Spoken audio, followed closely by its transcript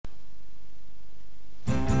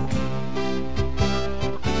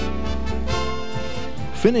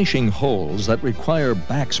Finishing holes that require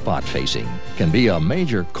back spot facing can be a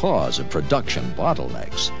major cause of production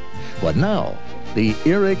bottlenecks. But now, the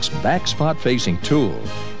IRIX back spot facing tool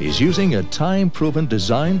is using a time-proven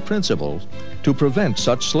design principle to prevent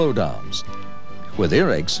such slowdowns. With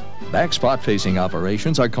IRIX, back spot facing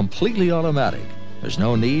operations are completely automatic. There's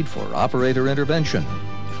no need for operator intervention.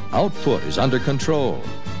 Output is under control.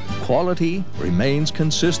 Quality remains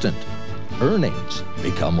consistent. Earnings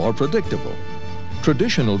become more predictable.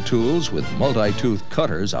 Traditional tools with multi-tooth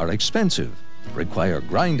cutters are expensive, require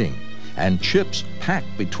grinding, and chips pack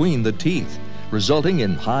between the teeth, resulting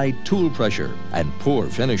in high tool pressure and poor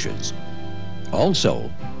finishes.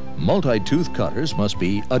 Also, multi-tooth cutters must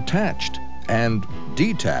be attached and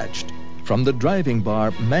detached from the driving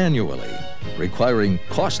bar manually, requiring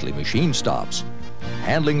costly machine stops.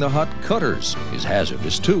 Handling the hot cutters is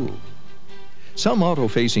hazardous too. Some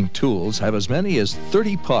auto-facing tools have as many as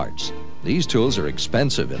 30 parts. These tools are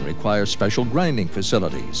expensive and require special grinding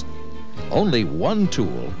facilities. Only one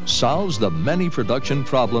tool solves the many production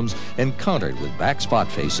problems encountered with back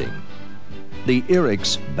spot facing. The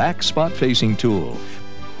IRIX back spot facing tool.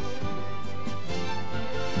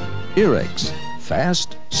 IRIX,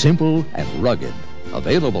 fast, simple, and rugged.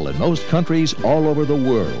 Available in most countries all over the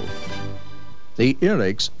world. The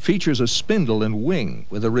IRIX features a spindle and wing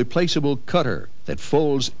with a replaceable cutter that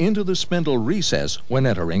folds into the spindle recess when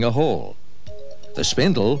entering a hole. The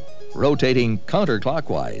spindle, rotating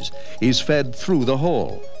counterclockwise, is fed through the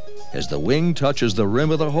hole. As the wing touches the rim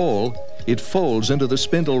of the hole, it folds into the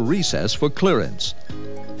spindle recess for clearance.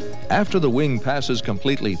 After the wing passes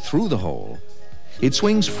completely through the hole, it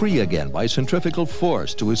swings free again by centrifugal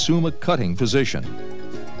force to assume a cutting position.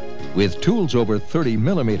 With tools over 30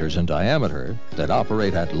 millimeters in diameter that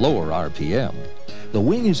operate at lower RPM, the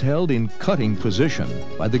wing is held in cutting position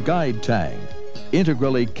by the guide tang,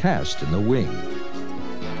 integrally cast in the wing.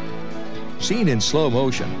 Seen in slow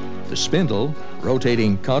motion, the spindle,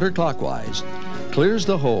 rotating counterclockwise, clears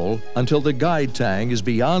the hole until the guide tang is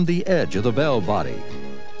beyond the edge of the valve body.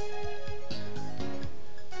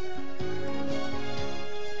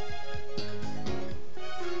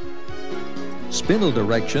 Spindle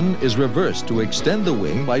direction is reversed to extend the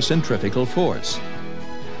wing by centrifugal force.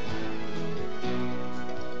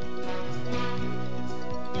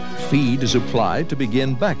 Feed is applied to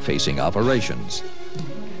begin back-facing operations.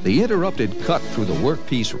 The interrupted cut through the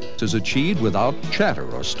workpiece is achieved without chatter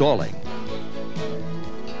or stalling.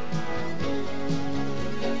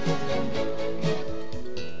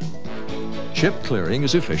 Chip clearing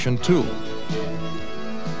is efficient too.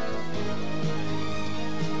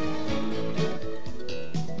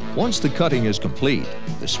 Once the cutting is complete,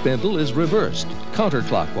 the spindle is reversed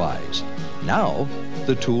counterclockwise. Now,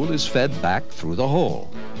 the tool is fed back through the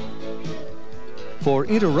hole. For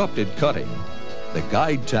interrupted cutting, the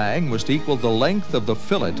guide tang must equal the length of the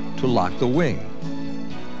fillet to lock the wing.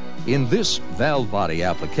 In this valve body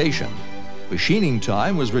application, machining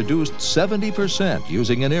time was reduced 70%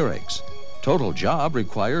 using an IRIX. Total job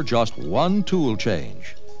required just one tool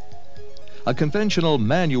change. A conventional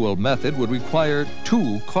manual method would require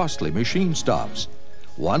two costly machine stops,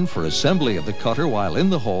 one for assembly of the cutter while in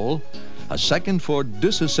the hole, a second for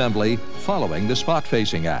disassembly following the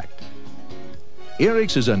spot-facing act.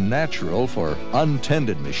 IRIX is a natural for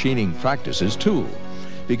untended machining practices too,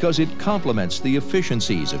 because it complements the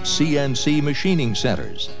efficiencies of CNC machining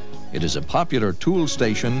centers. It is a popular tool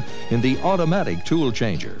station in the automatic tool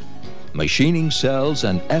changer. Machining cells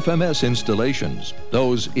and FMS installations,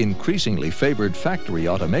 those increasingly favored factory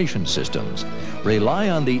automation systems, rely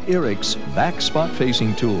on the IRIX back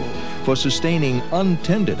spot-facing tool for sustaining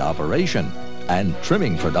untended operation and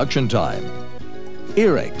trimming production time.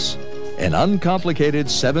 IRIX, an uncomplicated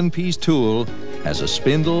 7-piece tool, has a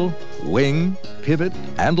spindle, wing, pivot,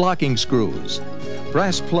 and locking screws,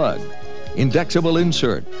 brass plug, indexable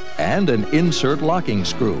insert, and an insert locking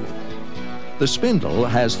screw. The spindle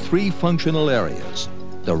has 3 functional areas: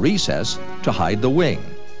 the recess to hide the wing,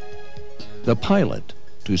 the pilot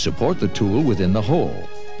to support the tool within the hole.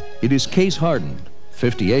 It is case hardened,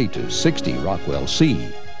 58 to 60 Rockwell C.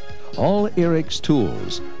 All IRIX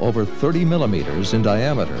tools over 30 millimeters in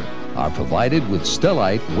diameter are provided with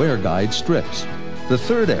Stellite wear guide strips. The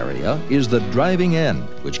third area is the driving end,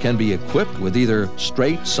 which can be equipped with either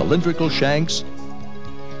straight cylindrical shanks,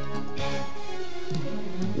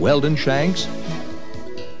 Weldon shanks,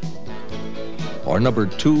 or number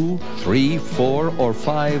 2, 3, 4, or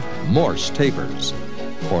 5 Morse tapers.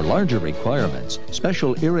 For larger requirements,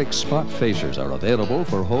 special IRIX spot facers are available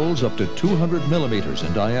for holes up to 200 millimeters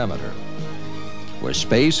in diameter. Where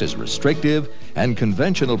space is restrictive and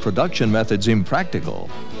conventional production methods impractical,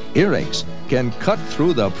 Irix can cut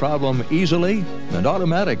through the problem easily and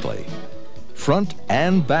automatically. Front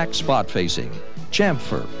and back spot facing,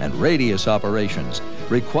 chamfer and radius operations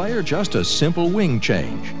require just a simple wing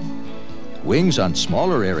change. Wings on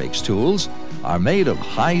smaller Irix tools are made of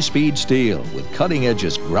high-speed steel with cutting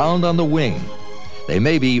edges ground on the wing. They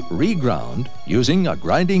may be reground using a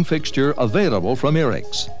grinding fixture available from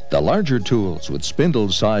Irix. The larger tools with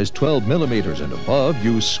spindles size 12 millimeters and above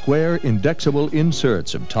use square indexable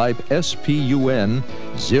inserts of type SPUN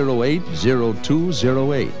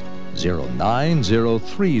 080208,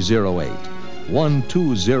 090308,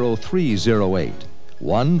 120308,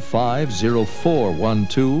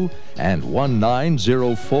 150412, and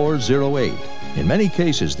 190408. In many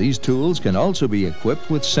cases, these tools can also be equipped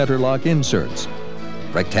with center lock inserts.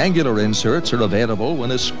 Rectangular inserts are available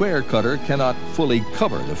when a square cutter cannot fully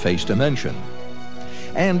cover the face dimension.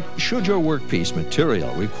 And should your workpiece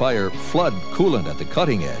material require flood coolant at the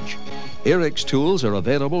cutting edge, Irix tools are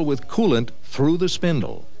available with coolant through the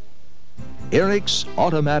spindle. Irix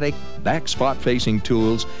automatic back spot facing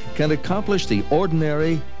tools can accomplish the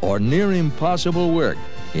ordinary or near impossible work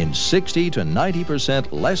in 60 to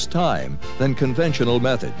 90% less time than conventional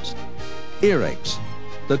methods. Irix,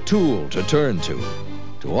 the tool to turn to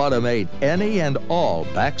automate any and all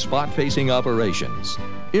back spot facing operations.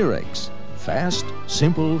 Irix, fast,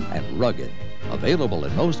 simple, and rugged. Available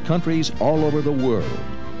in most countries all over the world.